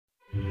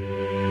You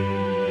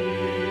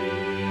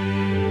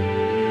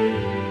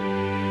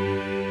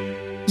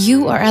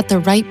are at the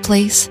right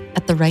place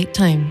at the right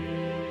time.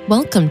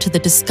 Welcome to the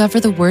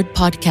Discover the Word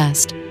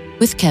podcast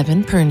with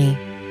Kevin Perney.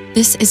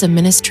 This is a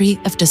ministry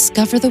of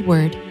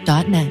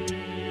discovertheword.net.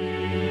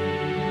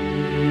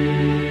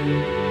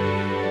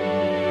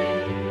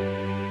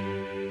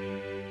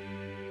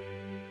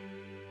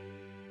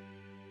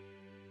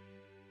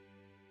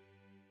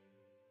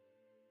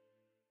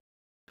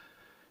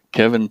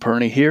 Kevin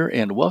Perney here,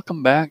 and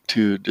welcome back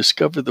to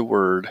Discover the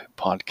Word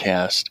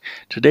podcast.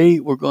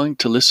 Today we're going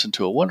to listen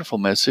to a wonderful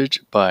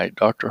message by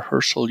Dr.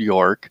 Herschel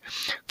York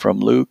from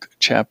Luke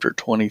chapter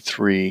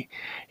 23,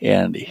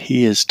 and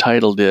he has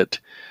titled it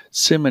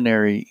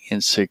Seminary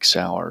in 6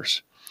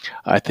 Hours.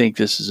 I think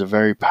this is a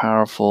very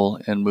powerful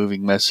and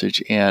moving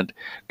message, and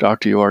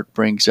Dr. York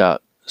brings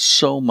out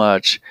so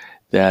much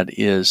that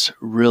is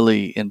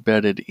really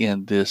embedded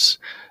in this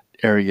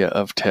area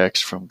of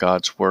text from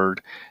God's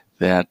Word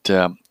that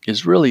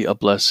is really a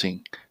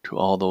blessing to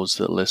all those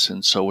that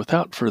listen. So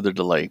without further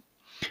delay,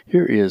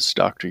 here is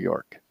Dr.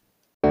 York.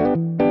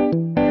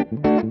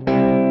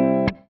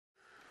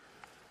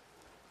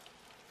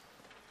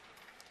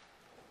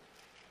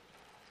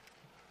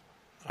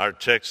 Our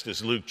text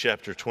is Luke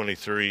chapter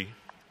 23,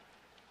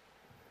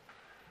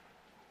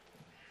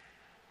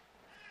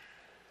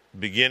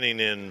 beginning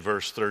in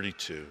verse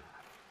 32.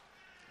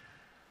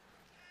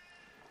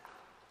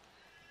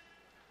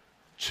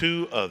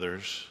 Two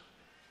others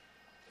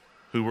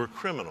who were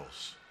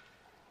criminals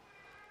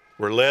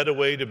were led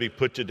away to be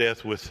put to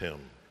death with him.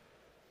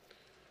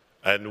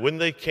 And when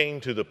they came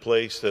to the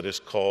place that is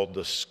called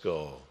the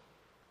Skull,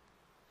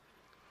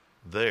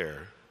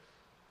 there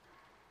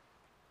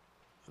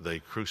they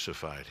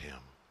crucified him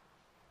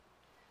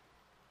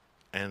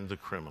and the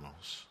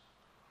criminals,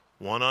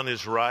 one on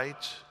his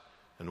right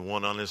and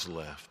one on his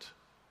left.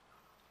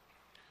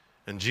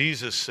 And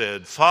Jesus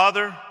said,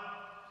 "Father,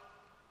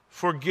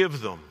 forgive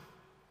them,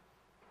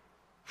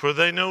 for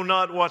they know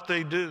not what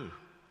they do."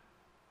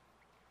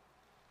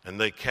 And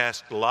they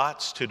cast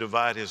lots to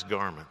divide his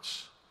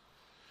garments.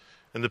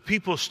 And the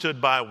people stood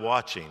by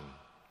watching,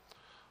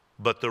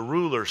 but the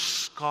ruler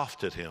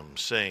scoffed at him,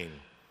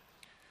 saying,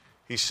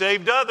 "He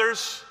saved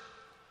others,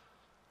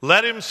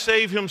 let him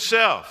save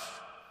himself,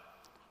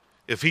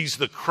 if he's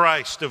the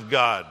Christ of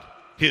God,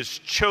 his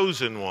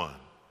chosen one."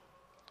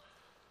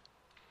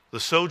 The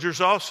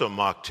soldiers also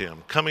mocked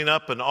him, coming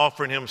up and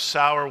offering him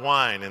sour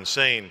wine and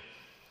saying,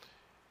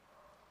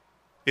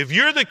 "If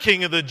you're the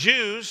king of the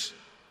Jews,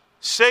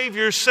 save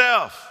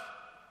yourself."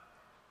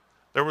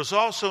 There was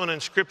also an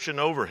inscription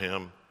over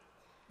him,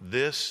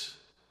 "This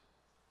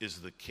is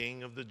the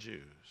King of the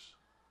Jews."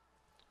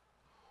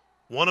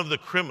 One of the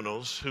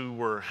criminals who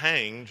were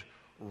hanged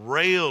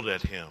railed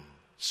at him,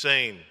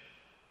 saying,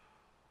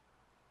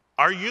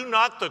 "Are you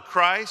not the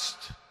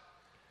Christ?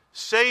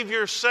 Save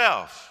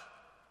yourself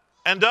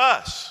and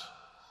us."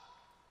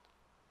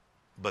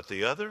 But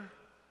the other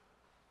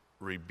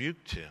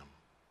rebuked him,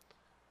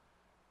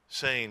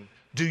 saying,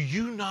 "Do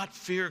you not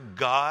fear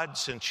God,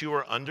 since you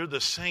are under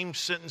the same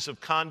sentence of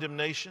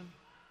condemnation?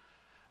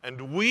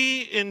 And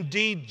we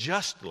indeed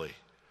justly,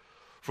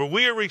 for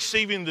we are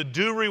receiving the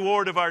due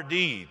reward of our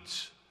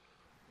deeds.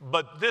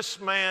 But this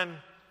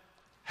man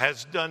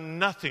has done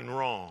nothing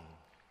wrong."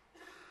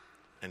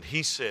 And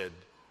he said,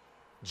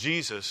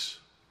 "Jesus,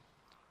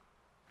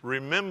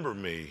 remember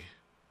me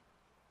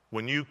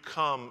when you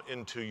come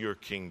into your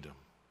kingdom."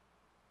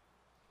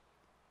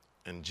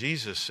 And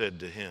Jesus said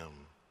to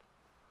him,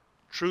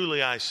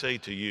 "Truly I say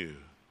to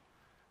you,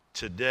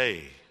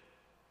 today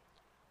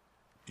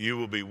you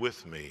will be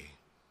with me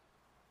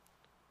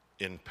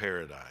in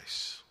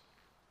paradise."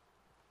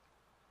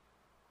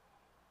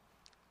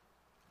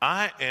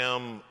 I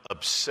am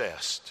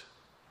obsessed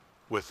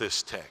with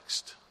this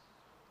text.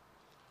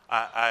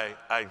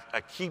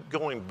 I keep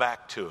going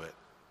back to it.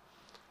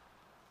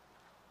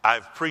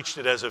 I've preached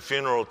it as a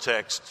funeral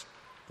text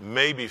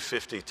maybe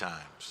 50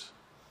 times.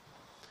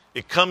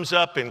 It comes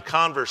up in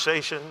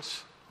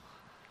conversations.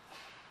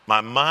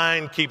 My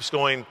mind keeps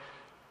going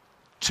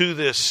to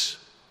this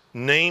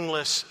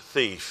nameless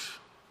thief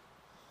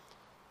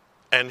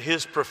and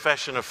his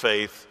profession of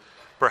faith,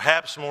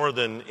 perhaps more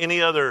than any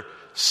other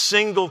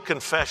single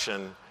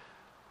confession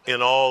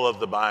in all of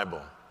the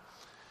Bible.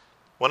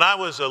 When I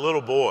was a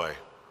little boy,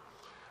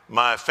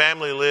 my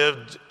family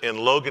lived in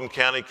Logan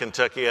County,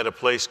 Kentucky, at a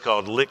place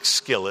called Lick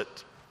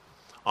Skillet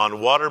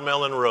on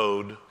Watermelon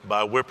Road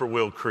by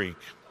Whippoorwill Creek.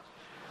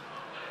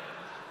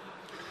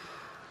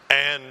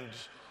 And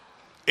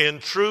in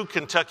true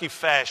Kentucky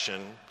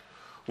fashion,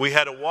 we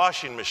had a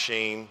washing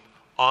machine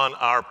on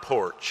our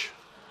porch.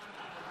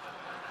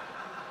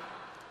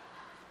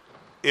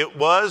 It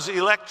was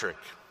electric.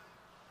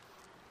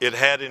 It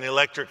had an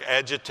electric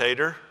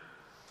agitator,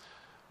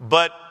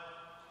 but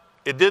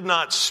it did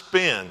not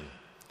spin.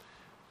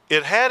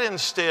 It had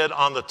instead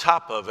on the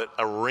top of it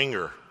a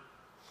wringer.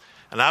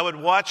 And I would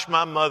watch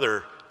my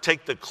mother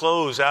take the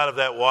clothes out of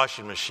that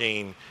washing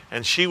machine,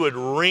 and she would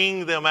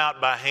wring them out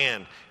by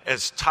hand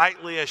as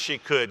tightly as she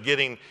could,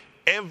 getting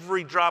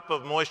every drop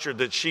of moisture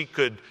that she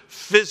could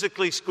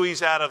physically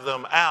squeeze out of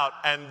them out,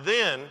 and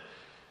then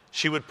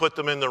she would put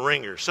them in the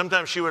wringer.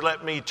 Sometimes she would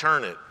let me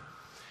turn it,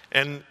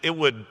 and it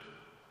would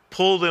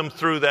pull them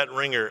through that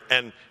wringer,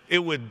 and it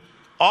would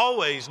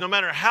always, no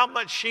matter how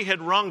much she had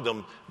wrung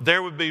them,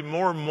 there would be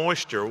more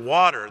moisture,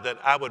 water that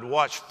I would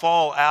watch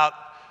fall out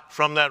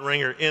from that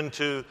wringer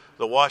into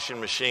the washing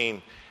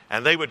machine,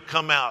 and they would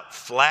come out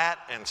flat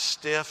and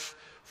stiff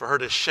for her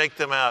to shake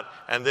them out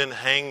and then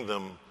hang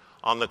them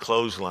on the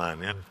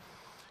clothesline. And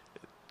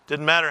it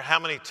didn't matter how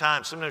many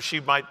times. Sometimes she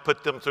might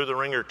put them through the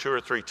wringer 2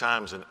 or 3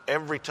 times, and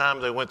every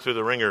time they went through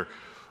the wringer,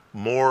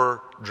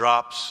 more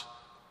drops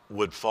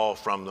would fall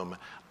from them.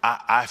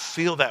 I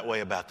feel that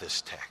way about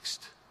this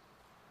text.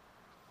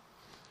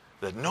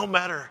 That no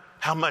matter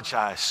how much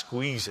I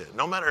squeeze it,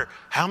 no matter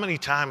how many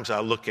times I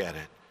look at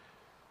it,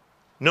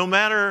 no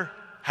matter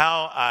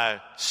how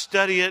I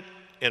study it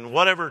in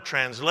whatever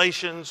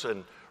translations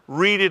and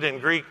read it in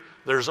Greek,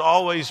 there's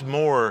always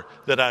more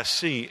that I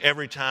see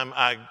every time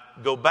I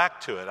go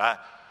back to it.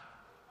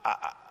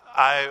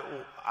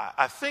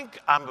 I think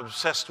I'm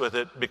obsessed with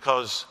it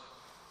because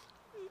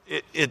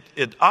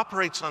it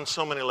operates on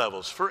so many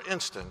levels. For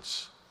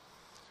instance,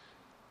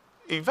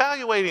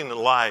 evaluating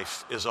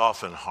life is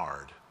often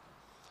hard.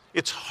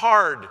 It's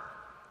hard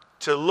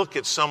to look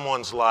at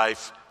someone's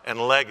life and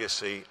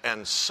legacy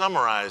and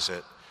summarize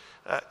it.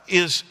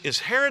 Is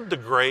Herod the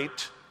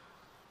Great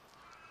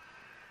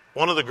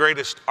one of the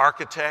greatest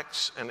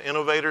architects and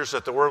innovators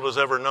that the world has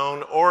ever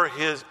known, or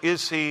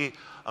is he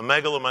a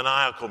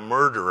megalomaniacal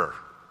murderer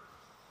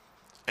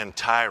and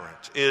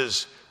tyrant?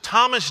 Is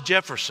Thomas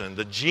Jefferson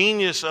the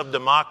genius of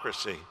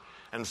democracy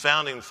and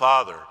founding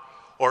father,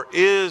 or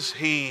is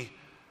he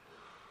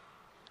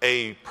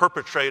a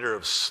perpetrator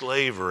of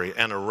slavery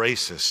and a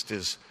racist?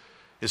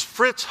 Is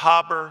Fritz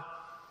Haber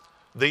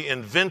the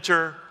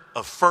inventor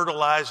of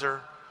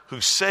fertilizer who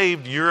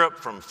saved Europe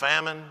from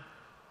famine?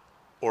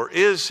 Or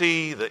is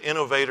he the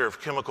innovator of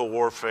chemical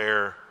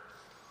warfare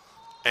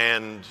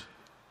and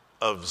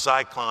of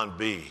Zyklon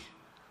B,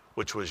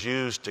 which was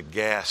used to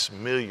gas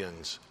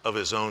millions of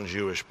his own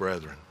Jewish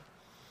brethren?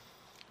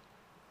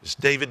 Is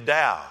David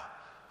Dow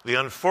the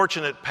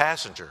unfortunate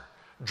passenger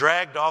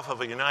dragged off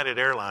of a United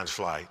Airlines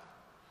flight?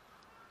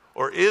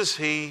 Or is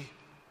he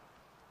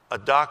a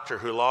doctor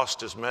who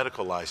lost his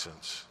medical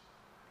license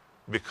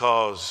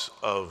because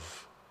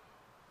of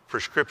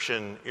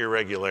prescription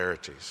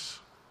irregularities?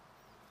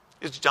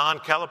 Is John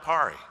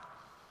Calipari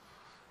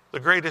the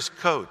greatest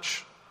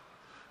coach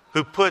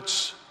who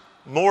puts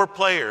more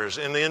players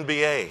in the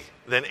NBA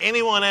than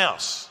anyone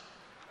else?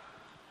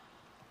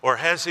 Or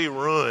has he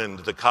ruined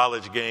the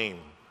college game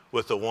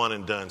with the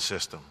one-and-done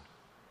system?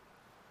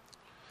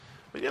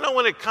 But you know,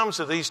 when it comes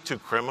to these two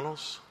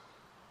criminals,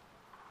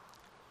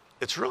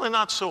 it's really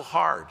not so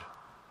hard.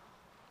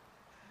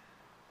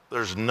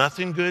 There's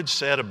nothing good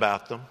said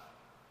about them.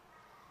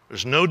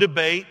 There's no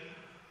debate,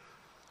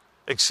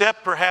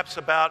 except perhaps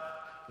about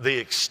the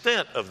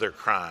extent of their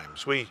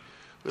crimes. We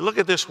look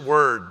at this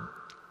word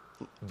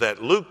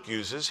that Luke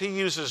uses. He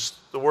uses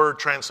the word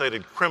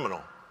translated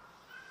criminal,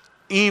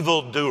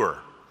 evildoer.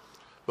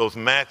 Both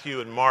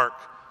Matthew and Mark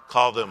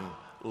call them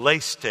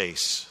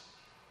leistes,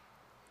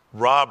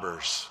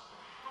 robbers.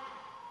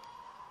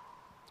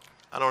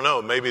 I don't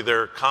know, maybe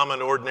they're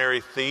common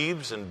ordinary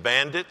thieves and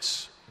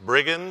bandits,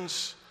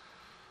 brigands.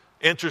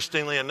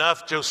 Interestingly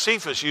enough,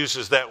 Josephus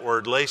uses that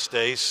word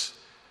leistes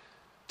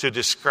to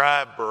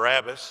describe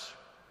Barabbas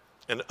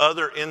and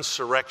other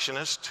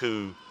insurrectionists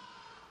who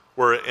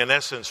were, in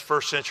essence,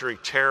 first century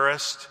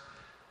terrorists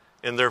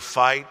in their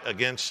fight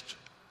against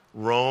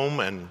Rome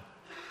and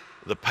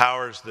the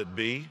powers that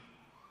be.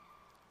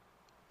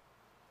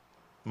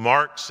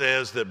 Mark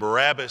says that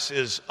Barabbas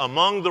is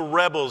among the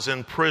rebels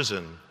in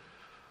prison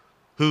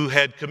who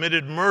had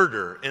committed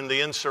murder in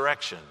the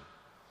insurrection.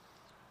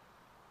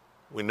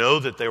 We know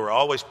that they were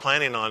always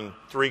planning on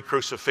 3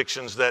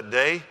 crucifixions that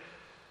day.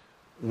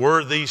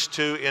 Were these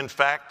two, in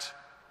fact,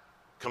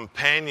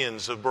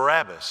 companions of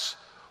Barabbas?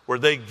 Were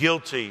they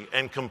guilty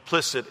and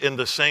complicit in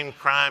the same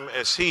crime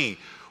as he?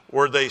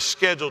 Were they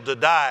scheduled to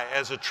die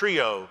as a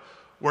trio?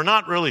 We're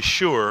not really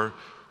sure.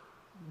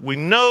 We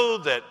know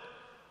that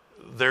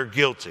they're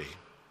guilty.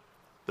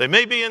 They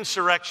may be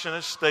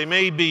insurrectionists, they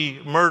may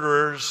be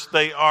murderers,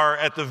 they are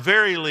at the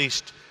very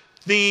least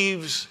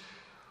thieves,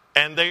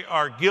 and they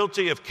are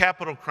guilty of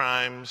capital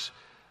crimes.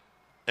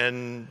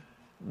 And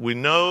we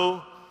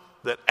know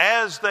that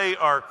as they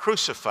are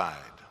crucified,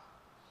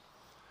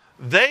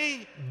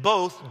 they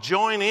both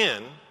join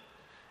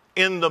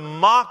in the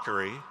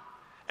mockery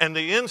and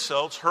the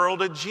insults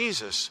hurled at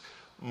Jesus.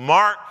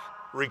 Mark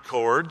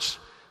records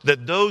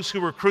that those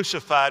who were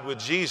crucified with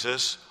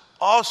Jesus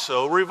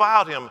also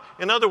reviled him.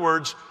 In other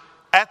words,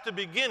 at the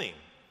beginning,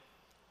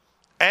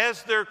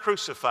 as they're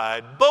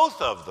crucified,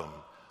 both of them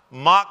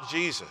mock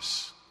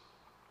Jesus.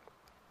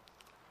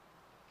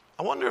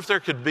 I wonder if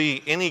there could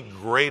be any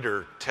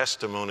greater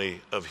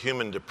testimony of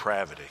human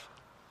depravity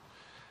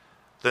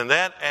than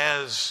that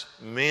as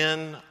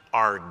men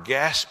are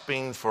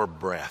gasping for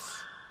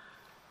breath,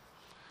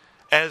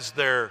 as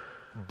they're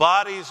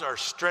bodies are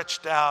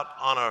stretched out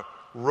on a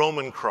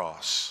Roman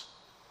cross,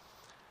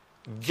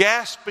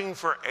 gasping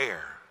for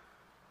air,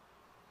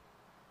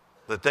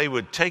 that they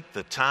would take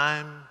the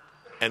time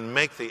and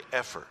make the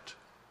effort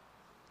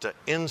to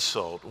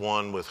insult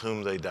one with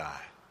whom they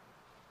die.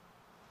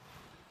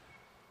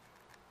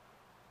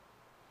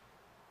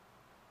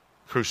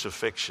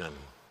 Crucifixion.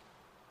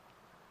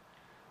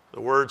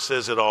 The word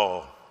says it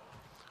all.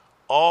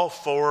 All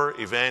four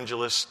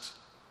evangelists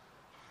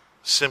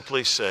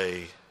simply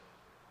say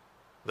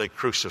they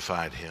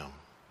crucified him.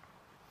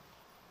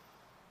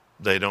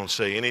 They don't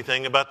say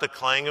anything about the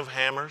clang of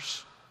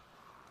hammers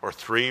or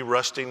 3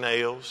 rusty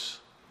nails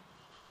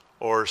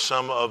or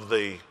some of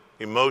the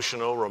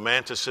emotional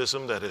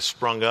romanticism that has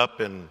sprung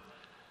up in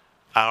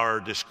our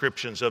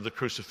descriptions of the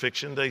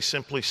crucifixion. They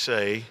simply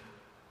say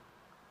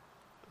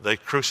they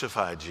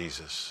crucified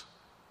Jesus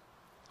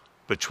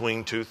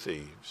between 2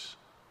 thieves.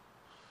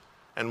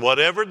 And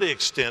whatever the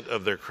extent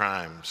of their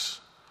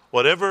crimes,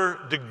 whatever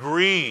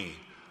degree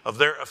of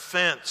their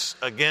offense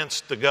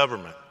against the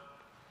government,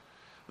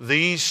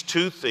 these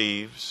 2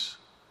 thieves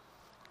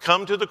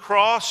come to the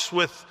cross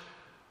with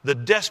the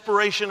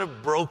desperation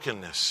of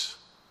brokenness.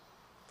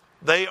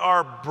 They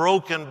are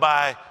broken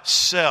by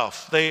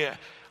self. They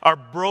are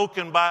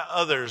broken by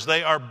others.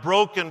 They are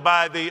broken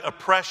by the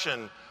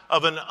oppression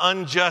of an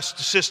unjust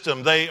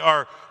system. They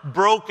are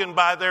broken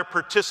by their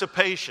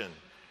participation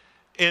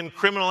in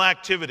criminal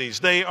activities.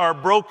 They are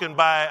broken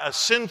by a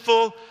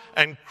sinful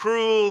and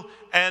cruel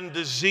and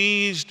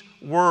diseased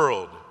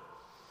world.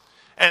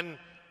 And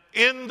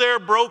in their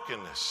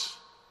brokenness,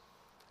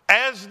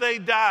 as they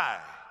die,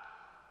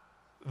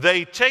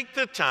 they take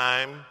the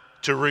time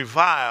to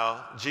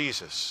revile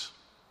Jesus.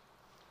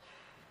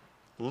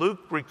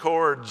 Luke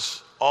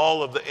records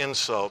all of the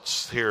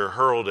insults here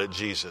hurled at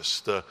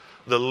Jesus, the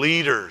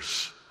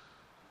leaders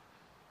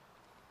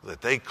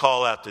that they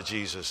call out to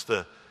Jesus,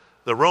 the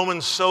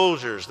Roman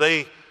soldiers,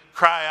 they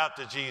cry out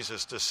to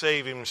Jesus to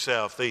save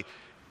himself, the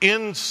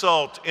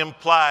insult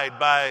implied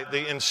by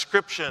the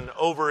inscription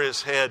over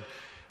his head.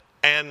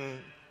 And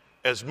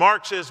as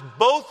Mark says,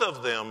 both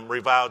of them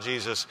revile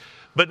Jesus.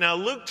 But now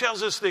Luke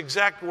tells us the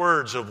exact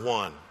words of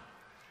one.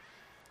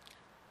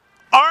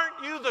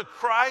 Aren't you the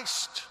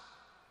Christ?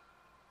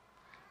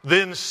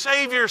 Then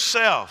save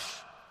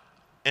yourself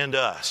and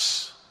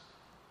us.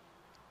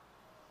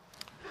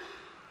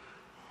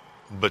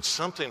 But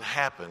something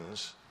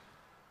happens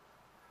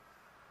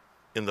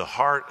in the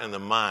heart and the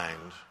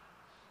mind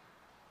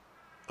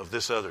of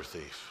this other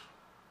thief.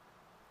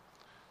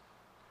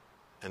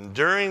 And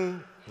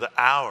during the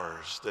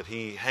hours that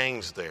he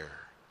hangs there,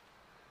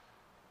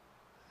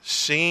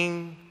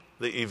 seeing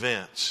the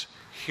events,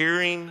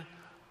 hearing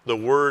the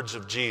words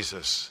of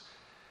Jesus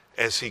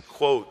as he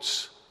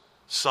quotes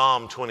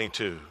Psalm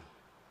 22.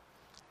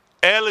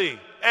 Eli,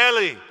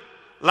 Eli,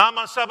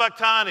 lama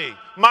sabachthani.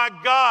 My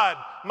God,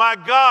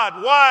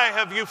 why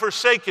have you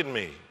forsaken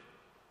me?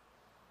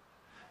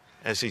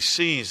 As he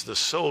sees the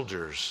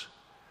soldiers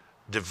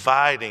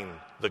dividing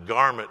the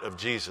garment of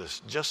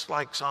Jesus, just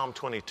like Psalm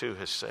 22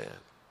 has said.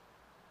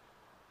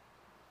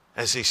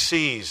 As he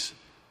sees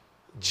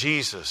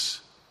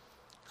Jesus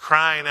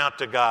crying out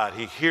to God,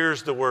 he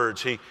hears the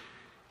words,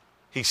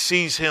 he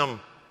sees him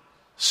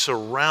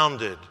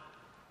surrounded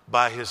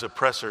by his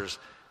oppressors,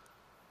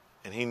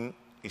 and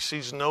he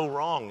sees no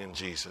wrong in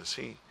Jesus.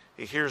 He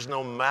hears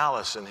no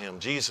malice in him.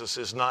 Jesus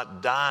is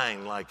not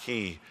dying like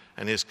he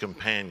and his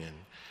companion.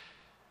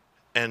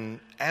 And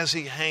as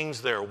he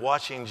hangs there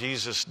watching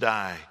Jesus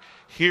die,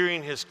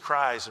 hearing his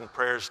cries and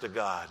prayers to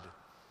God,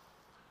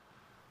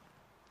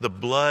 the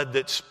blood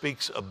that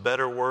speaks a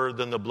better word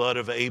than the blood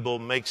of Abel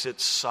makes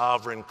its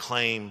sovereign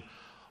claim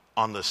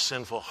on the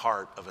sinful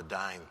heart of a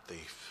dying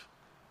thief.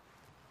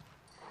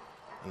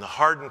 And the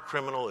hardened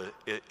criminal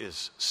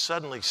is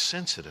suddenly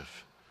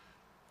sensitive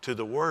to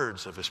the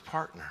words of his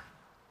partner.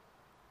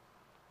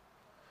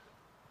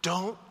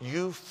 Don't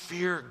you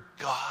fear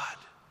God?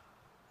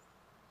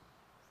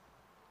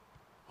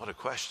 What a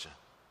question.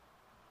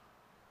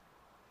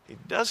 He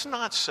does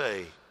not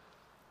say,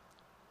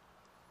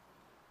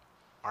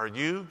 are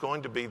you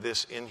going to be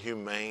this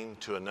inhumane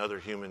to another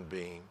human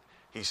being?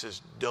 He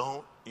says,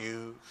 don't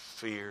you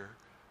fear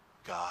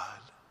God?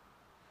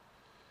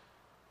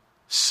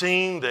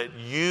 Seeing that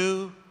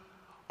you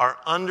are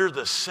under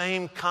the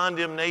same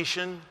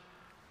condemnation,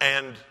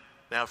 and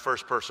now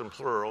first person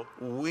plural,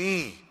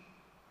 we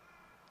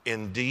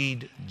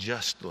indeed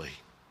justly.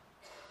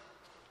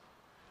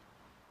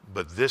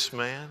 But this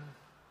man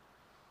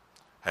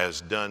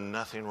has done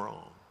nothing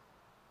wrong.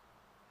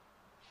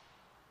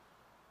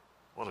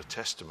 What a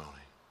testimony.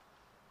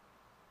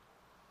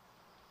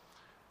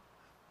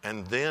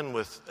 And then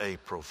with a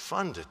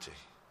profundity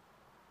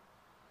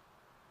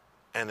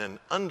and an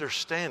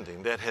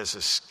understanding that has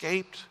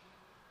escaped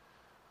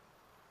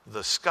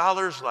the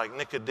scholars like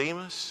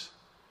Nicodemus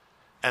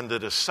and the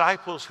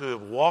disciples who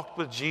have walked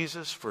with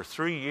Jesus for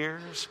 3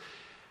 years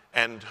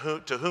and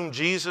to whom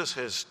Jesus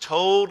has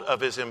told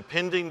of his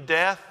impending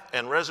death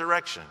and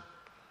resurrection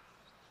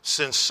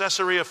since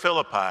Caesarea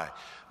Philippi.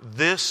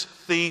 this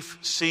thief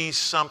sees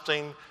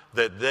something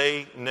that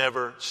they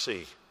never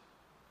see.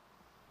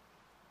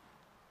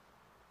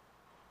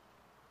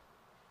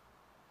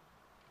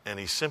 And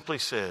he simply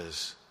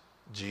says,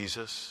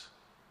 Jesus,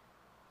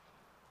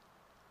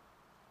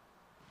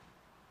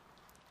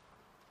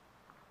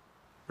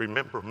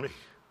 remember me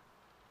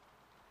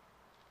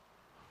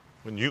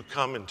when you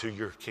come into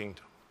your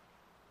kingdom.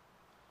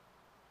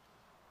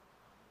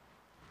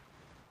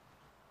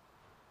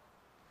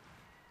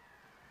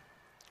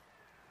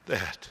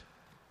 That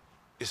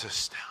is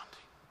astounding.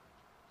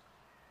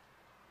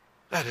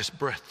 That is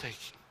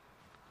breathtaking.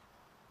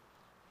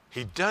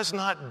 He does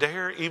not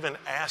dare even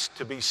ask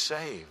to be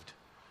saved.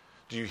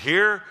 Do you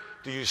hear?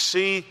 Do you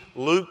see?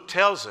 Luke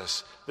tells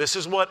us this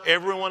is what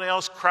everyone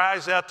else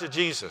cries out to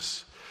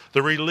Jesus.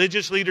 The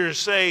religious leaders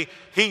say,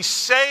 he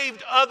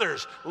saved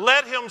others.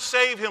 Let him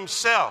save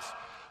himself.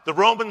 The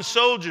Roman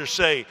soldiers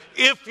say,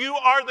 if you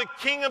are the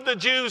king of the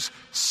Jews,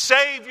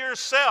 save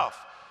yourself.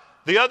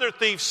 The other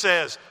thief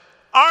says,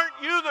 aren't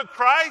you the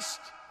Christ?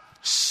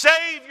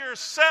 Save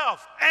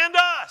yourself and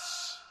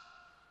us.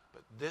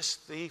 But this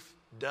thief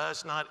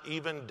does not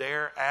even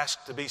dare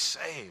ask to be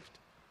saved.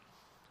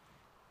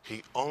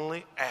 He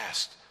only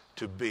asked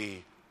to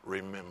be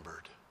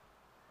remembered.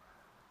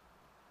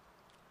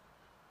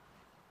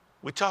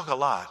 We talk a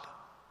lot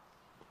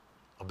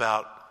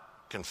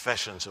about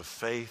confessions of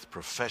faith,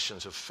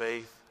 professions of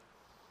faith.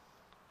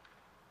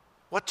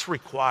 What's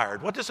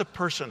required? What does a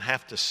person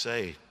have to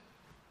say?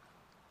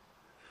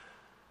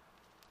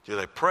 Do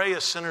they pray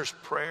a sinner's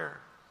prayer?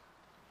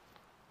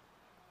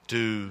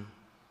 Do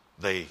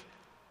they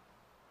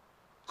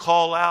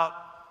call out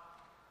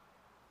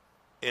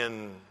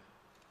in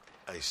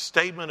a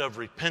statement of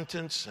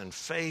repentance and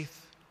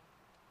faith?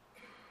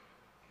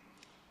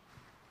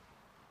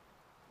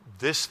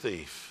 This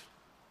thief,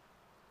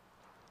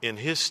 in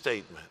his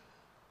statement,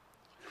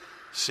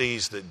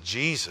 sees that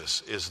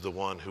Jesus is the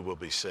one who will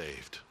be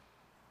saved.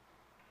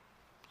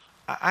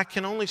 I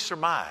can only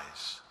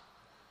surmise.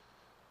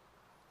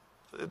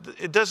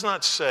 It does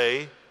not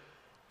say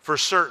for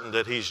certain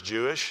that he's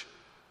Jewish.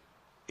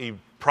 He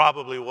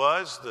probably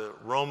was. The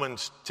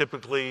Romans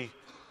typically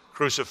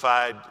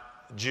crucified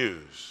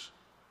Jews.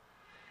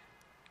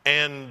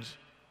 And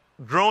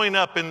growing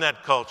up in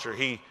that culture,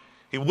 he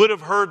would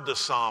have heard the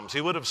Psalms.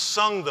 He would have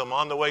sung them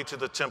on the way to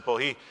the temple.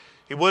 He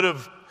would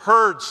have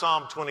heard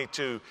Psalm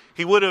 22.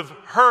 He would have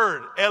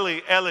heard Eli,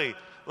 Eli,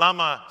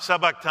 lama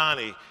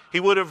sabachthani. He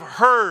would have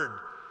heard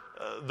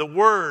the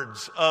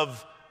words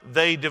of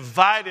they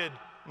divided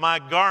my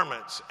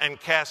garments and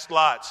cast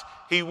lots.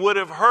 He would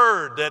have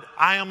heard that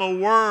I am a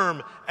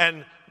worm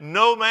and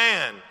no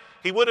man.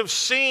 He would have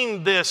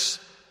seen this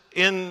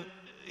in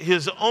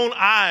his own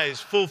eyes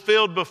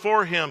fulfilled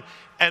before him.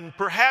 And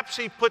perhaps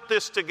he put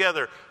this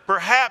together.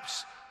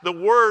 Perhaps the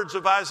words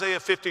of Isaiah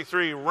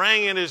 53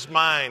 rang in his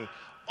mind.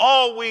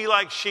 All we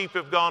like sheep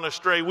have gone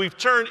astray. We've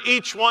turned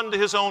each one to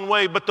his own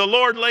way, but the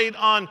Lord laid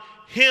on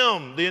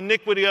him the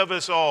iniquity of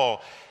us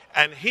all.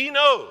 And he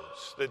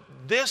knows that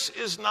this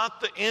is not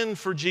the end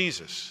for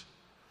Jesus.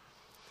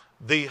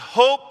 The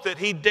hope that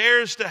he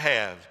dares to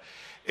have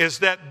is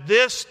that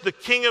this, the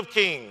King of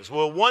Kings,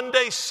 will one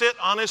day sit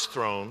on his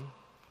throne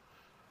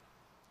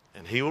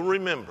and he will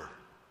remember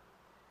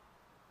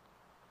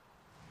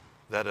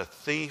that a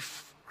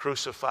thief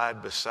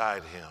crucified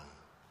beside him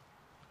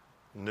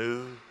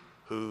knew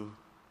who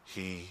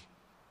he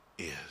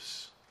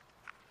is.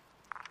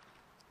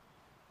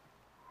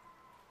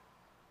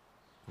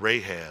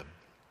 Rahab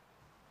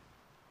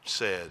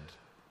said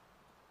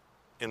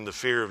in the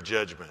fear of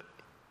judgment,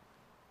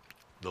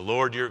 the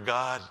Lord your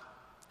God,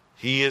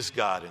 he is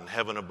God in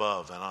heaven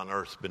above and on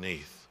earth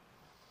beneath.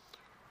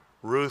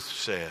 Ruth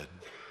said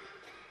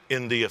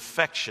in the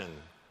affection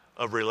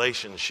of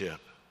relationship,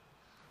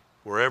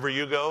 wherever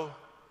you go,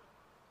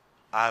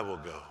 I will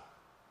go.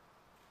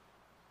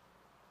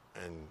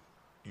 And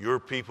your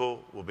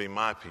people will be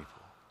my people,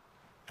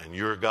 and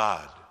your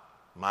God,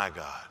 my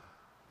God.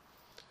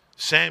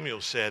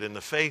 Samuel said, in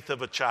the faith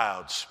of a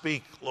child,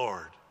 speak,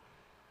 Lord,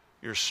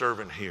 your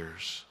servant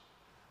hears.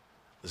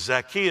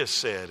 Zacchaeus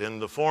said, in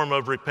the form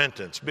of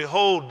repentance,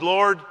 behold,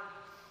 Lord,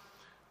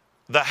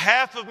 the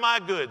half of my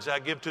goods I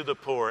give to the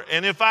poor,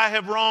 and if I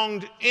have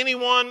wronged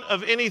anyone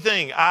of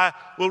anything, I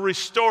will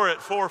restore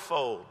it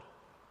fourfold.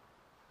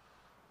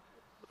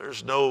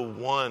 There's no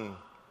one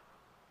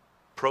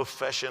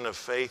profession of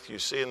faith you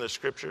see in the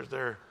scriptures.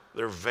 They're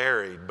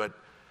varied, but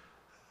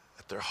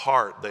at their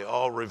heart, they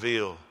all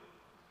reveal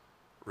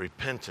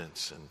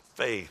repentance and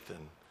faith.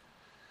 And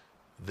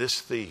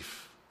this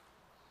thief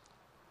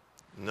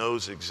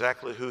knows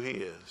exactly who he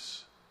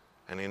is,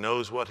 and he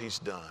knows what he's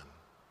done,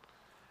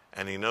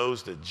 and he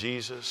knows that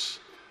Jesus,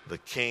 the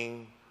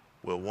King,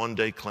 will one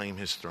day claim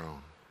his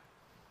throne.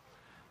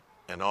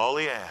 And all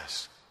he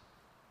asks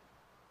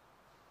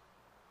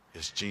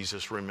is,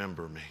 Jesus,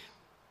 remember me.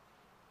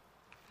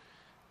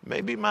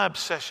 Maybe my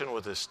obsession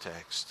with this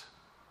text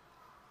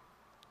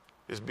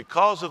is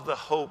because of the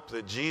hope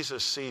that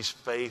Jesus sees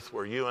faith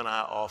where you and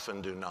I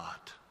often do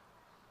not.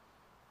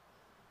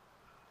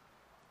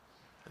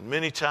 And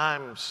many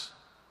times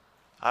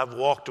I've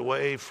walked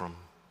away from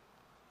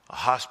a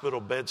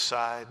hospital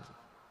bedside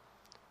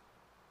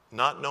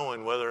not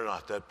knowing whether or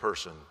not that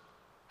person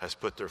has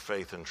put their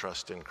faith and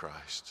trust in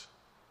Christ.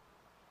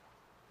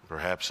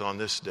 Perhaps on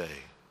this day,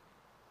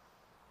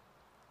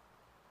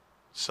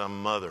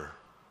 some mother,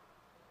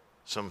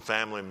 some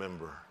family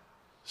member,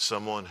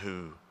 someone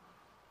who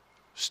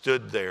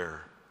stood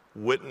there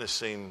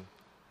witnessing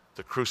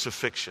the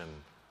crucifixion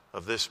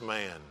of this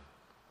man,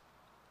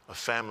 a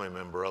family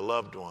member, a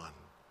loved one,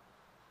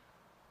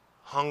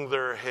 hung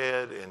their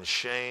head in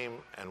shame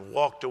and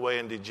walked away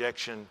in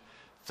dejection,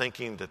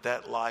 thinking that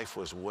that life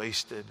was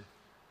wasted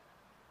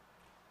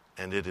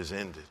and it has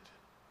ended,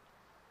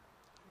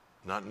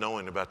 not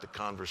knowing about the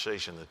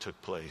conversation that took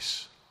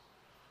place.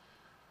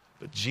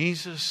 But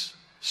Jesus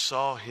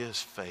saw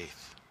his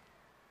faith.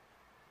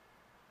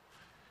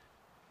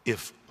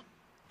 If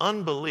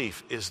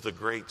unbelief is the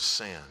great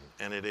sin,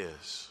 and it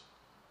is,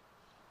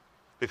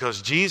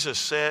 because Jesus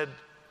said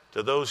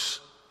to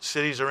those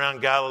cities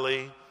around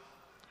Galilee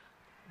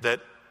that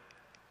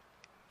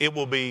it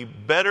will be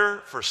better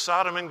for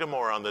Sodom and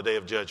Gomorrah on the day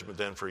of judgment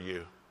than for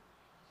you.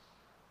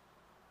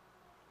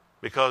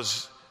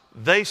 Because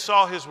they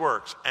saw his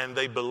works and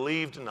they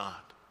believed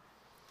not.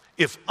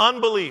 If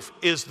unbelief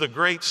is the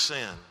great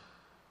sin,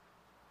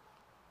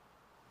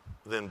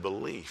 then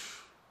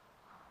belief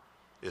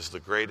is the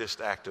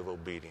greatest act of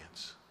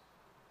obedience.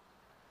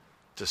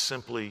 To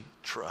simply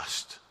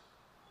trust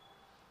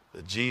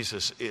that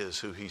Jesus is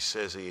who he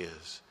says he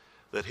is,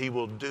 that he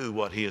will do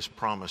what he has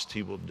promised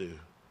he will do.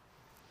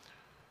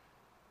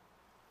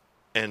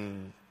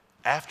 And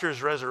after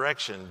his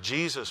resurrection,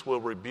 Jesus will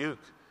rebuke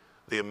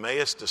the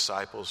Emmaus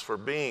disciples for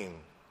being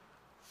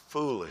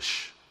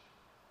foolish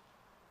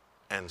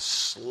and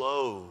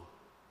slow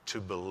to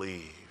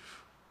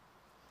believe.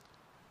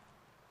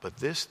 But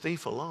this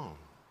thief alone,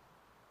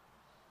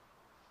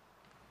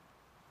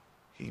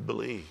 he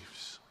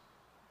believes.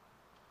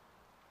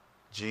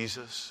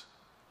 Jesus,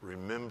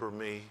 remember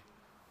me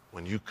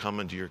when you come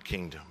into your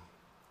kingdom.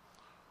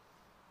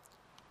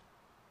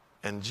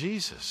 And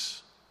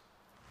Jesus,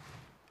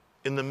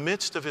 in the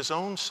midst of his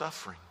own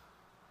suffering,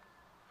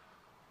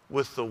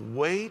 with the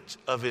weight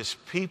of his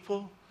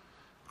people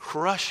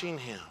crushing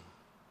him,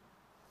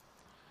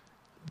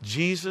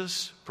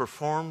 Jesus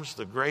performs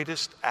the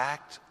greatest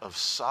act of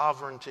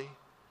sovereignty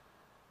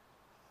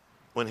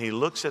when he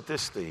looks at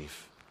this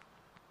thief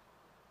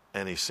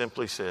and he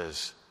simply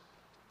says,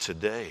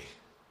 "Today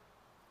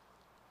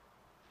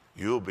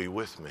you'll be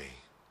with me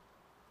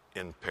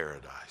in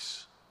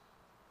paradise."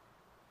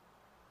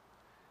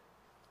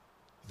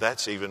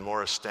 That's even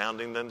more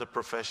astounding than the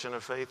profession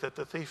of faith that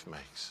the thief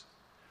makes.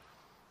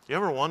 You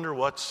ever wonder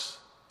what's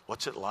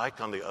it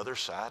like on the other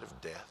side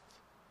of death?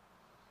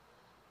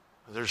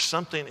 There's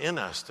something in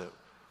us that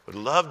would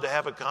love to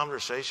have a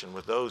conversation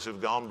with those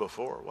who've gone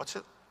before. What's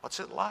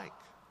it like?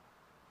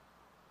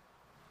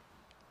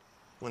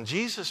 When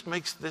Jesus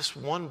makes this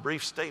one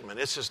brief statement,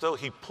 it's as though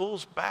he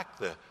pulls back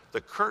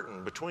the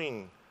curtain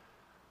between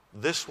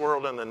this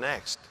world and the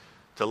next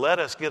to let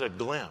us get a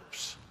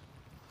glimpse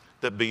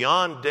that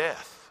beyond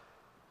death,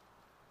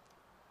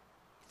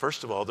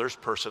 first of all, there's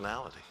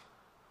personality.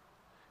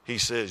 He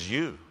says,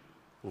 you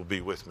will be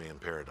with me in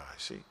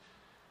paradise.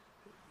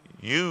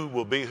 You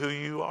will be who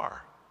you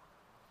are.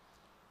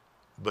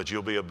 But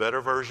you'll be a better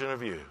version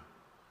of you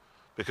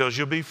because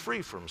you'll be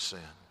free from sin.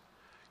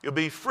 You'll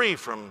be free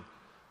from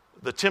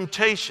the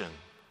temptation,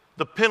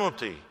 the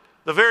penalty,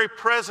 the very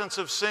presence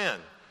of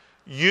sin.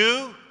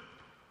 You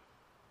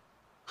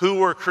who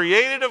were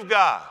created of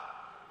God,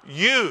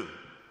 you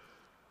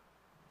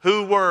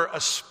who were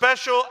a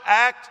special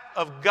act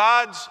of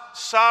God's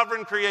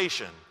sovereign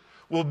creation,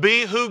 will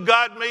be who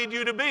God made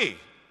you to be.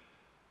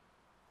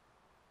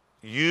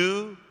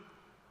 You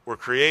were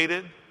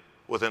created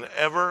with an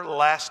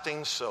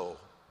everlasting soul.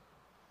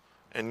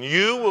 And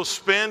you will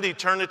spend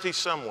eternity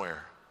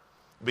somewhere.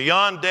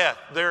 Beyond death,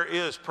 there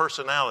is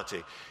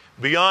personality.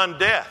 Beyond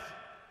death,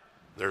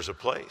 there's a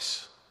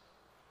place.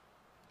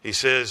 He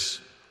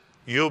says,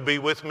 you'll be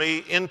with me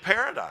in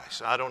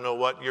paradise. I don't know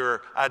what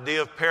your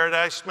idea of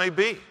paradise may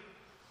be,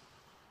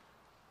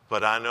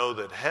 but I know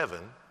that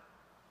heaven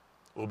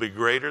will be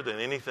greater than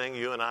anything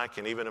you and I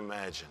can even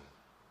imagine.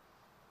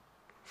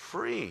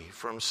 Free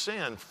from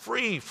sin,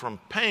 free from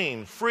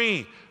pain,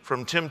 free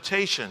from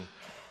temptation,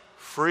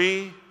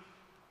 free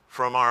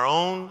from our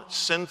own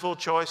sinful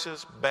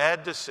choices,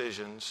 bad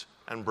decisions,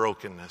 and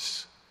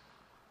brokenness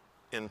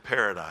in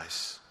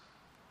paradise.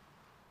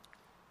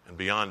 And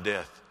beyond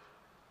death,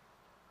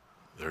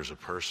 there's a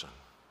person.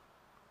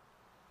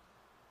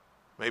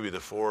 Maybe the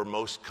 4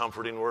 most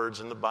comforting words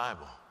in the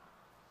Bible.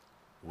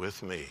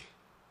 With me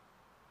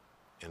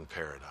in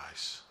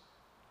paradise.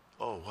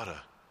 Oh, what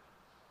a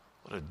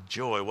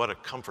joy, what a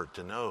comfort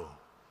to know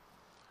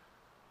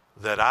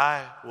that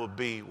I will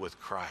be with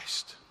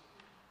Christ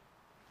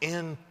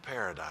in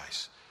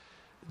paradise.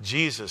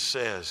 Jesus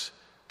says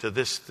to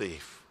this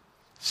thief,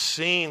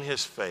 seeing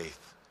his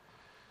faith,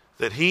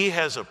 that he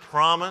has a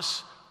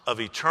promise of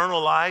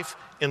eternal life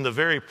in the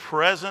very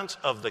presence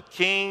of the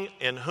King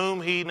in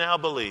whom he now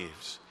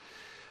believes.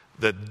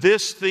 That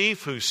this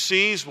thief who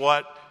sees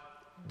what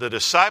the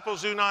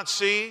disciples do not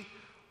see,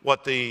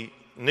 what the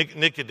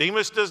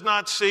Nicodemus does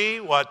not see,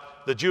 what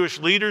the Jewish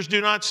leaders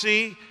do not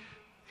see,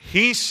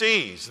 he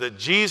sees that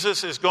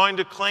Jesus is going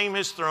to claim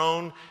his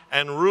throne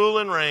and rule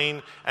and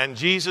reign, and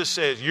Jesus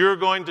says, you're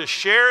going to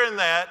share in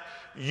that.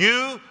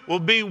 You will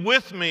be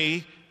with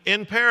me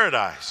in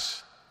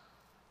paradise.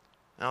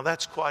 Now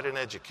that's quite an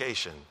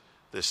education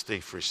this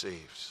thief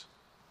receives.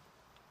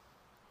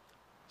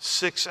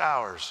 6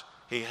 hours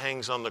he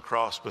hangs on the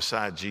cross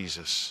beside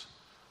Jesus.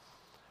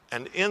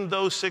 And in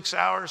those 6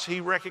 hours,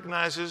 he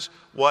recognizes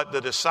what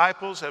the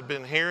disciples have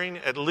been hearing,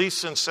 at least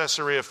since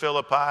Caesarea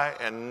Philippi,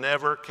 and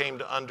never came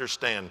to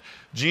understand.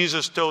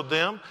 Jesus told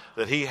them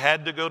that he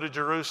had to go to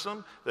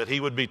Jerusalem, that he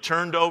would be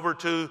turned over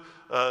to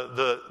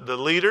the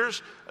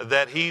leaders,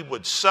 that he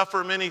would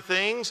suffer many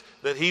things,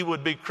 that he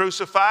would be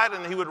crucified,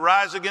 and he would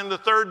rise again the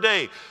third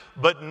day.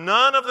 But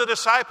none of the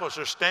disciples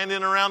are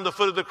standing around the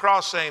foot of the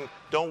cross saying,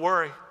 don't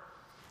worry,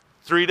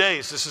 3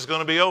 days, this is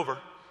going to be over.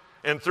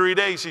 In 3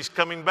 days, he's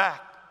coming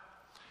back.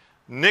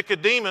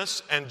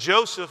 Nicodemus and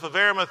Joseph of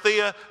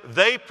Arimathea,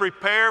 they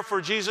prepare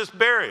for Jesus'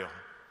 burial.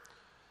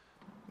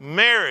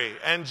 Mary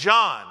and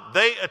John,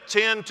 they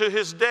attend to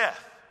his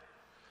death.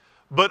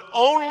 But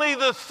only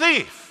the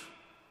thief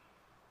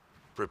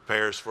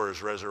prepares for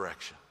his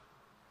resurrection.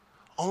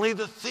 Only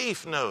the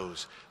thief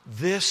knows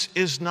this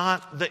is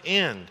not the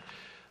end,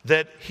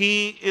 that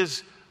he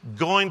is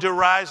going to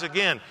rise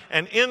again.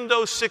 And in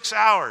those 6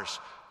 hours,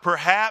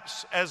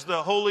 perhaps as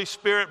the Holy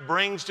Spirit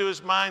brings to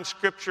his mind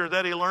scripture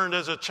that he learned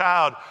as a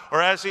child,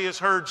 or as he has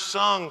heard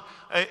sung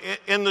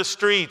in the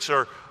streets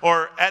or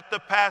at the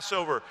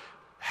Passover,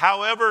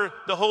 however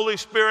the Holy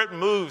Spirit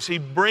moves, he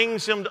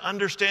brings him to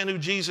understand who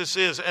Jesus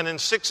is. And in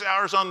 6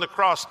 hours on the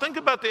cross, think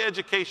about the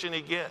education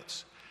he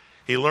gets.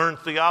 He learned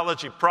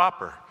theology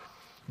proper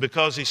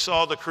because he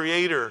saw the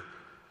Creator,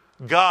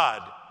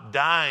 God,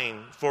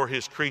 dying for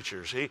his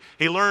creatures.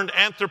 He learned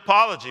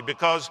anthropology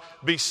because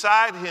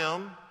beside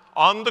him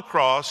on the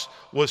cross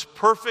was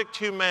perfect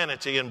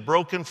humanity in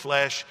broken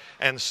flesh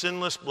and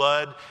sinless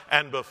blood,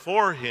 and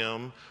before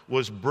him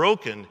was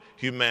broken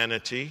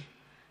humanity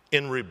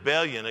in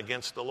rebellion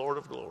against the Lord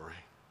of glory.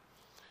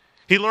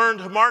 He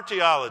learned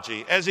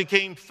hamartiology as he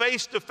came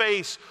face to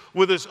face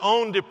with his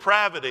own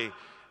depravity,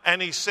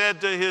 and he said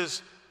to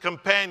his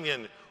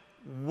companion,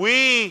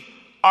 we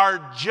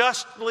are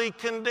justly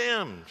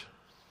condemned.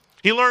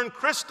 He learned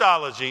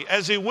Christology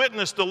as he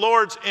witnessed the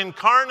Lord's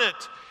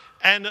incarnate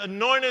and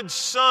anointed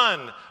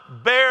Son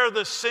bear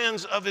the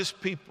sins of his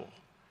people.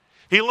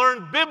 He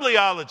learned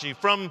bibliology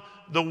from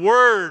the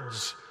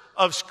words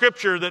of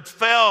Scripture that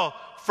fell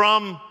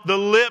from the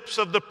lips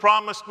of the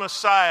promised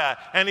Messiah,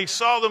 and he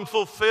saw them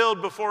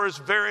fulfilled before his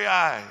very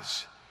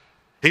eyes.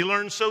 He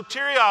learned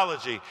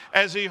soteriology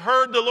as he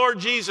heard the Lord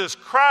Jesus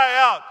cry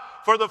out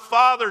for the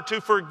Father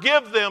to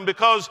forgive them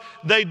because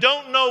they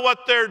don't know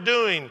what they're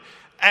doing,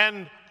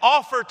 and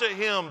offer to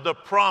him the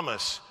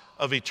promise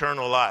of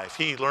eternal life.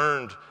 He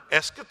learned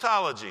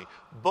eschatology,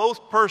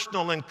 both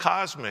personal and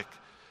cosmic,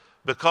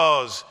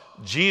 because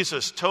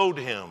Jesus told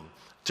him,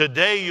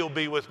 today you'll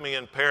be with me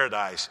in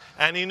paradise.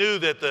 And he knew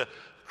that the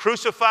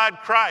crucified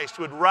Christ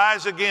would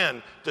rise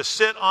again to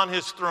sit on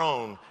his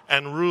throne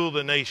and rule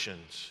the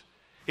nations.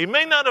 He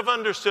may not have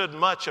understood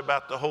much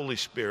about the Holy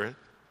Spirit,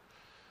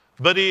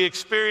 but he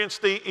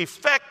experienced the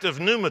effect of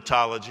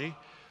pneumatology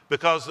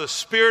because the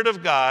Spirit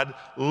of God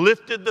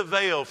lifted the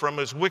veil from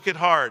his wicked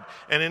heart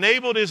and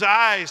enabled his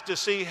eyes to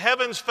see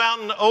heaven's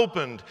fountain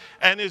opened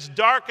and his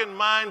darkened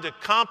mind to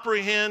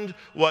comprehend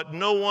what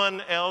no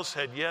one else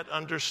had yet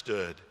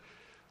understood,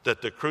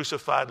 that the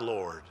crucified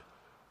Lord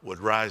would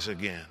rise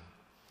again.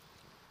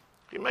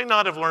 He may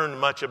not have learned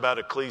much about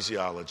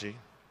ecclesiology,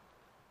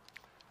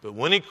 but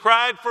when he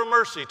cried for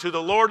mercy to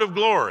the Lord of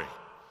glory,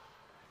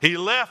 he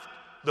left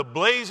the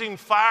blazing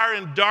fire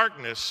and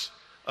darkness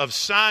of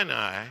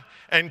Sinai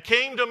and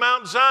came to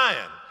Mount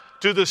Zion,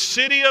 to the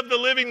city of the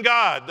living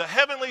God, the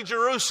heavenly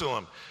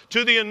Jerusalem,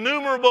 to the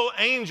innumerable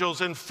angels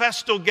in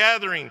festal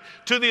gathering,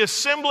 to the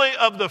assembly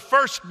of the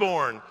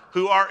firstborn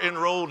who are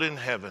enrolled in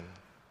heaven.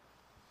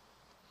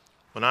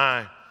 When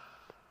I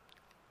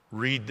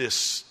read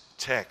this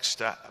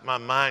text, my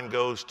mind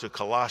goes to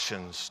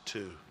Colossians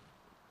 2,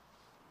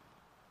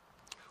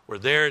 where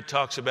there it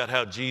talks about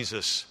how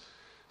Jesus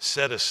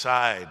set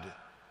aside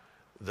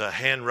the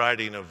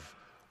handwriting of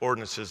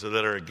ordinances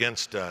that are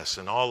against us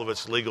and all of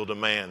its legal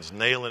demands,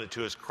 nailing it to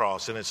his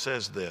cross. And it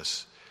says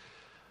this,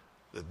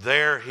 that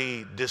there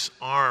he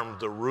disarmed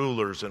the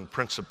rulers and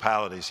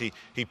principalities.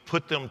 He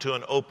put them to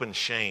an open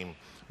shame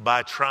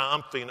by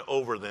triumphing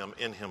over them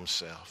in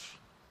himself.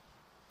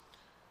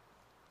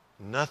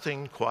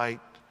 Nothing quite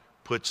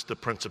puts the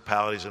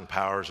principalities and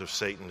powers of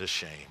Satan to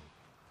shame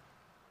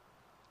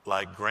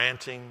like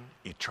granting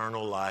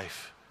eternal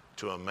life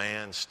to a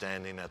man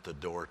standing at the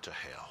door to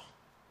hell.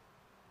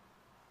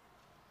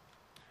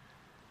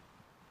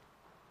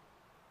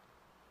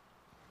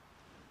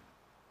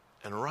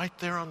 And right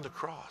there on the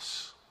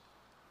cross,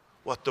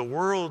 what the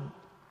world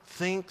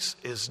thinks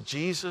is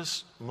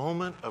Jesus'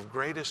 moment of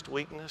greatest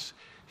weakness,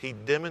 he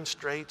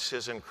demonstrates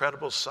his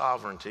incredible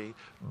sovereignty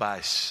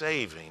by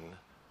saving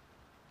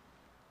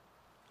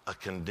a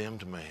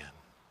condemned man,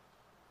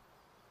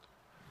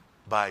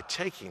 by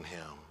taking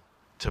him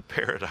to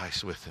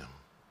paradise with him.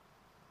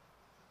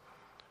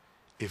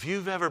 If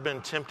you've ever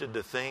been tempted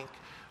to think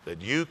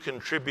that you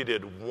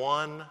contributed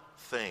one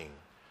thing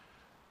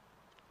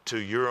to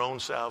your own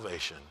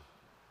salvation,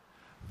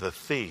 the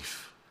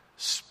thief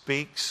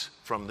speaks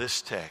from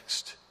this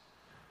text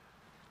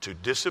to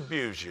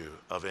disabuse you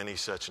of any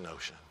such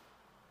notion.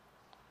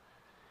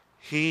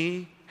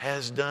 He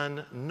has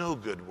done no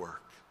good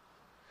work.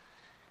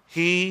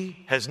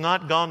 He has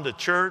not gone to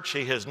church.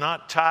 He has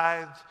not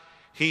tithed.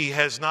 He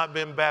has not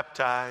been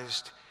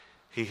baptized.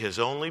 He has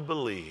only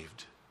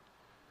believed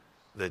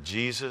that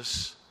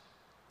Jesus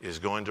is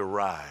going to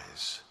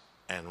rise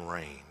and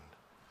reign.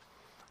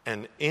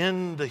 And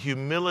in the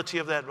humility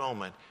of that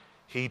moment,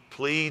 he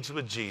pleads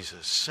with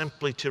Jesus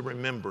simply to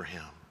remember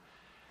him.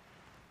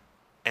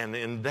 And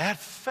in that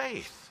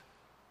faith,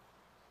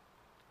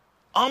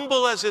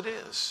 humble as it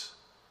is,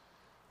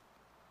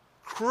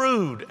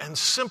 crude and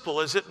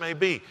simple as it may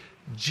be,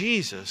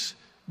 Jesus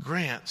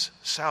grants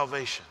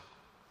salvation.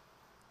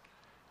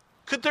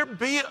 Could there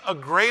be a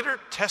greater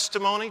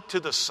testimony to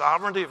the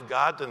sovereignty of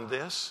God than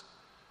this?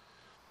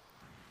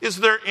 Is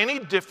there any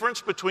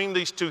difference between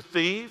these two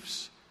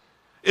thieves?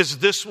 Is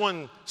this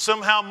one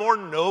somehow more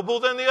noble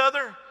than the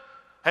other?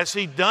 Has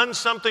he done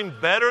something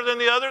better than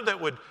the other that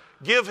would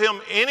give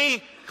him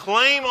any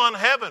claim on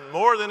heaven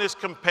more than his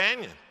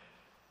companion?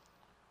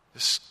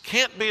 This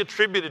can't be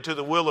attributed to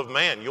the will of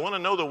man. You want to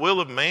know the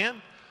will of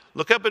man?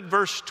 Look up at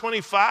verse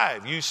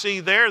 25. You see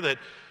there that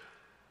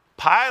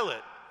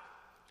Pilate,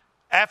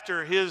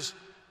 after his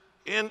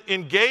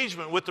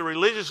engagement with the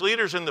religious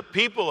leaders and the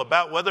people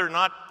about whether or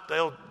not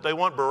they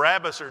want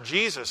Barabbas or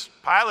Jesus,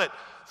 Pilate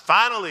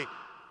finally,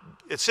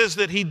 it says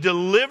that he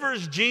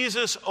delivers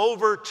Jesus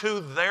over to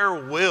their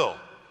will.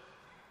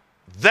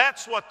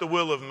 That's what the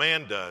will of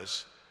man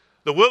does.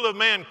 The will of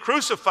man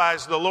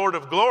crucifies the Lord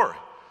of glory.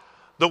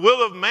 The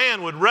will of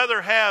man would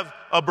rather have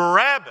a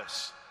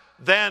Barabbas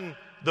than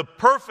the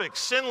perfect,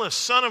 sinless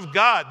Son of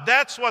God.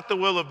 That's what the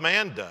will of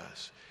man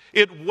does.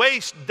 It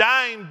wastes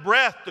dying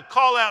breath to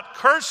call out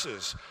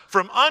curses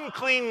from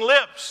unclean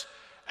lips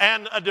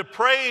and a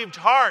depraved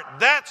heart.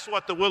 That's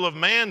what the will of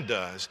man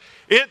does.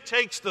 It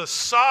takes the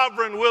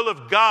sovereign will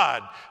of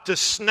God to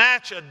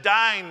snatch a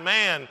dying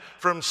man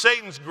from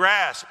Satan's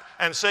grasp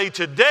and say,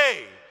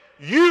 today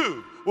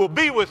you will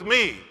be with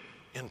me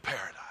in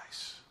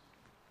paradise.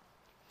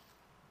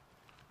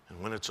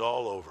 And when it's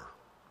all over,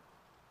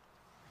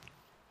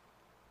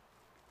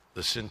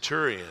 the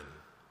centurion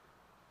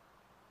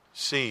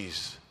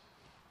sees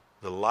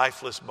the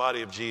lifeless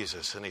body of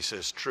Jesus and he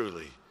says,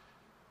 truly,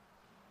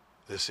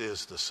 this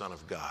is the Son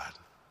of God.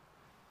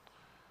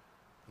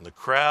 And the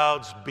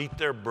crowds beat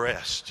their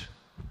breast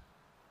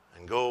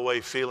and go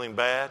away feeling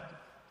bad.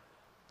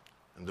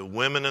 And the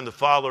women and the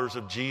followers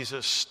of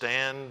Jesus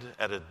stand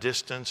at a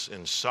distance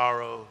in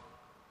sorrow.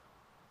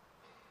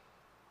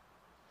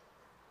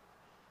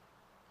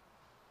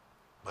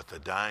 But the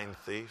dying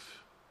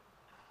thief,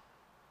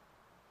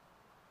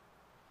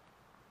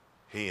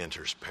 he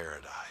enters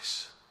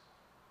paradise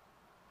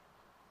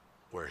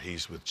where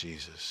he's with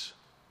Jesus.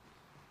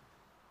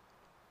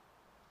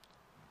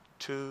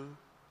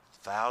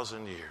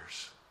 2,000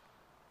 years.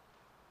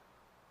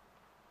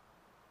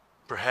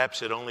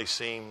 Perhaps it only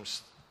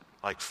seems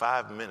like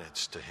 5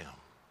 minutes to him.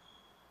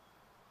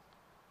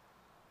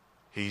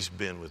 He's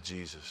been with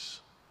Jesus.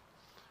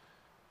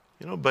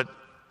 But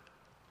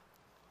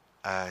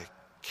I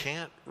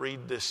can't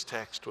read this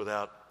text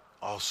without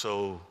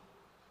also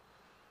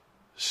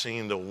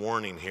seeing the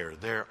warning here.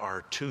 There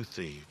are two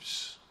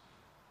thieves.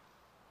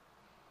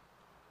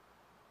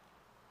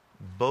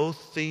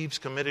 Both thieves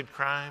committed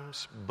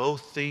crimes.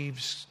 Both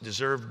thieves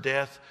deserved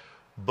death.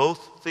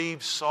 Both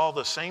thieves saw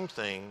the same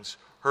things,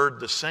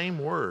 heard the same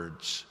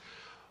words.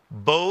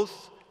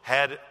 Both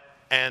had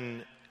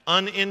an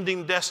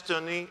unending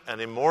destiny,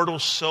 an immortal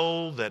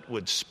soul that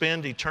would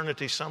spend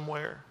eternity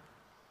somewhere.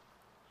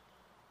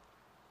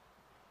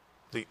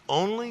 The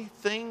only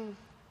thing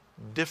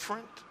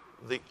different,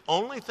 the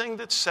only thing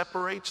that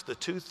separates the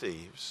two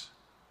thieves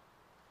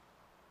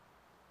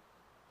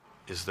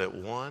is that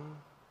one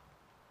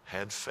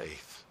had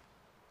faith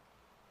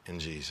in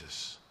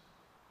Jesus.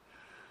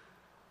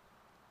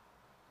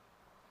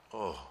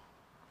 Oh,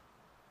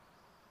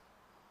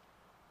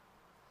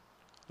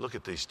 look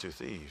at these two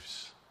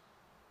thieves.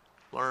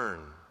 Learn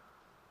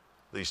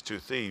these two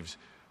thieves.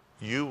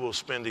 You will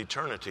spend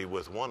eternity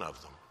with one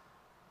of them.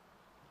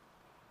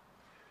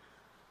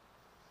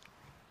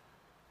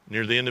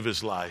 Near the end of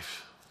his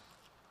life,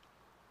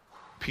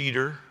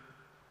 Peter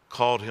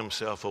called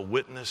himself a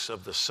witness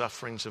of the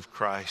sufferings of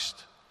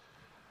Christ,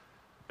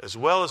 as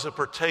well as a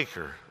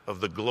partaker of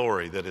the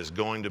glory that is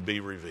going to be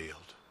revealed.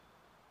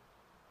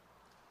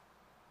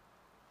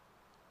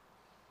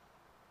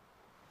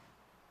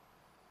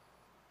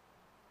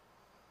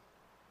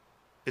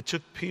 It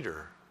took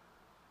Peter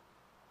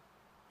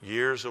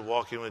years of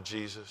walking with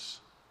Jesus,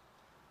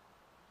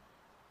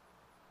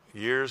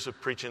 years of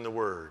preaching the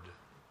word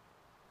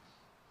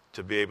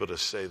to be able to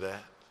say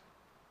that.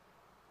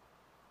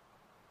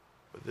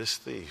 But this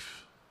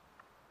thief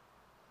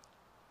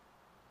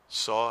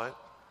saw it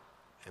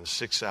in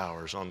 6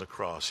 hours on the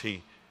cross.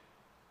 He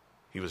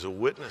was a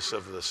witness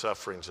of the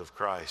sufferings of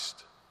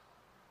Christ,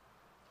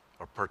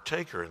 a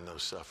partaker in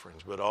those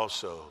sufferings, but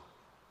also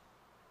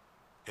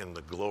in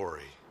the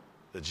glory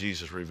that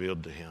Jesus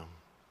revealed to him.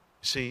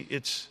 You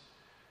see,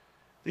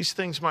 these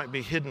things might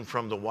be hidden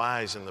from the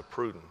wise and the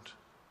prudent,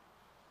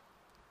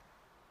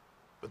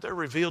 but they're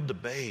revealed to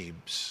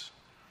babes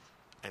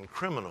and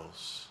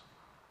criminals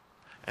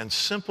and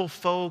simple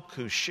folk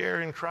who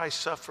share in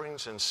Christ's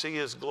sufferings and see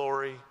his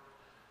glory,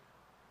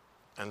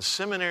 and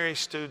seminary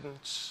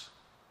students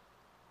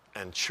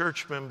and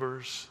church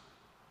members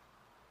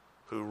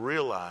who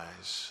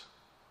realize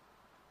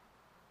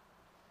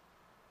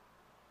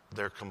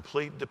their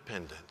complete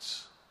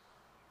dependence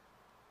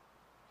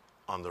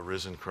on the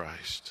risen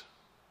Christ.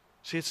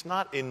 See, it's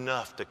not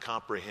enough to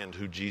comprehend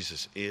who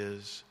Jesus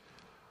is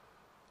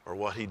or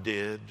what he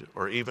did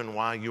or even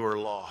why you are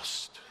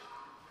lost.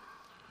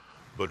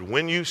 But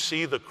when you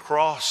see the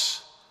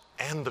cross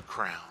and the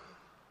crown,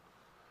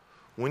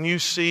 when you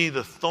see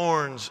the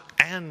thorns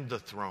and the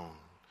throne,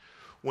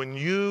 when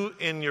you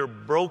in your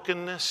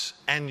brokenness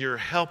and your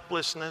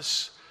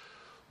helplessness,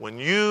 when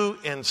you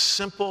in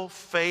simple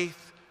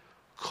faith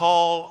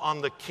call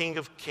on the King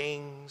of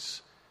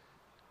Kings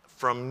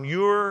from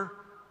your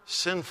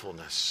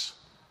sinfulness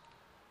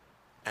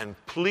and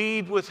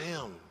plead with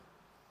him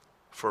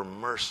for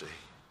mercy,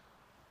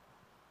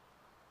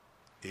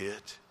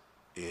 it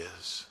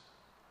is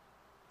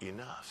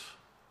enough.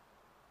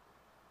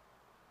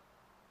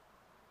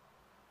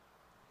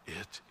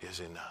 It is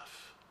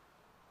enough.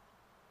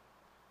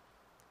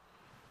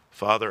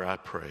 Father, I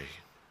pray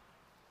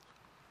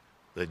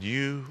that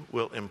you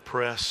will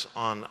impress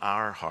on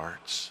our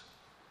hearts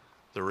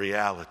the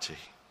reality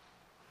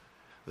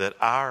that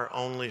our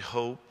only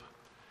hope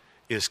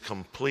is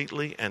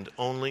completely and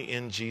only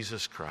in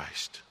Jesus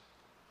Christ,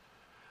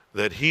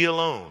 that he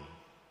alone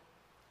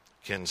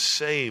can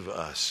save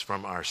us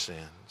from our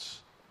sins.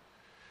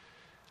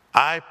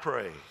 I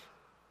pray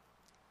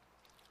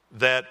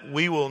that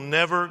we will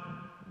never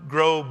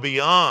grow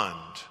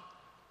beyond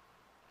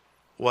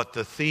what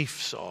the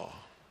thief saw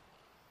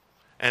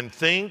and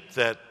think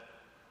that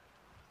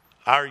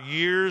our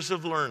years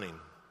of learning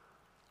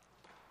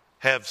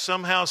have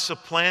somehow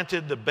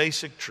supplanted the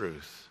basic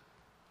truth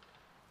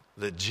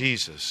that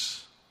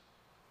Jesus,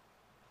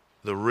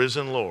 the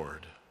risen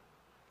Lord,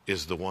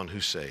 is the one who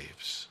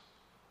saves.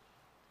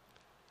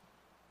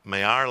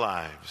 May our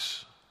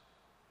lives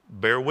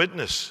bear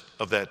witness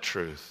of that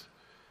truth.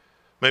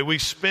 May we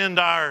spend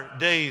our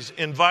days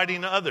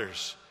inviting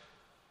others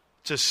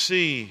to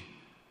see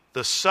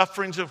the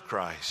sufferings of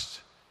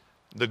Christ,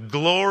 the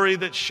glory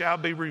that shall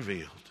be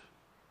revealed.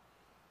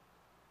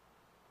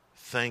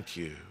 Thank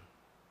you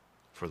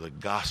for the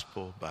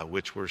gospel by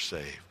which we're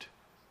saved.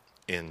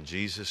 In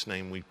Jesus'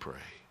 name we pray.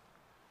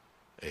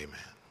 Amen.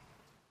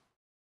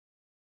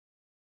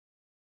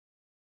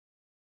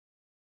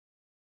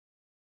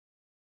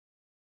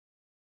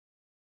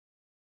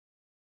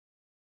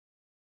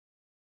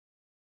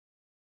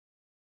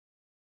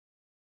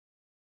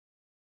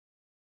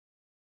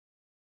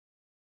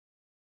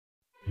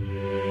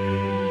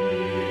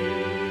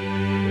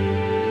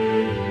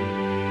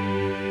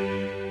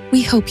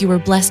 We hope you were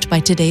blessed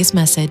by today's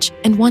message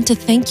and want to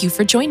thank you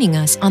for joining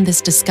us on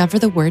this Discover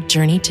the Word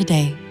journey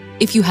today.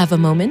 If you have a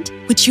moment,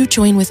 would you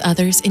join with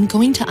others in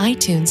going to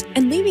iTunes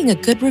and leaving a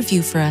good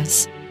review for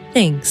us?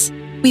 Thanks.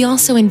 We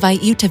also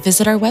invite you to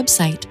visit our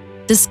website,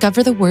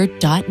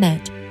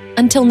 discovertheword.net.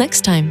 Until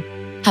next time,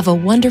 have a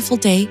wonderful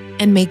day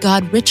and may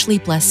God richly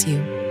bless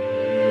you.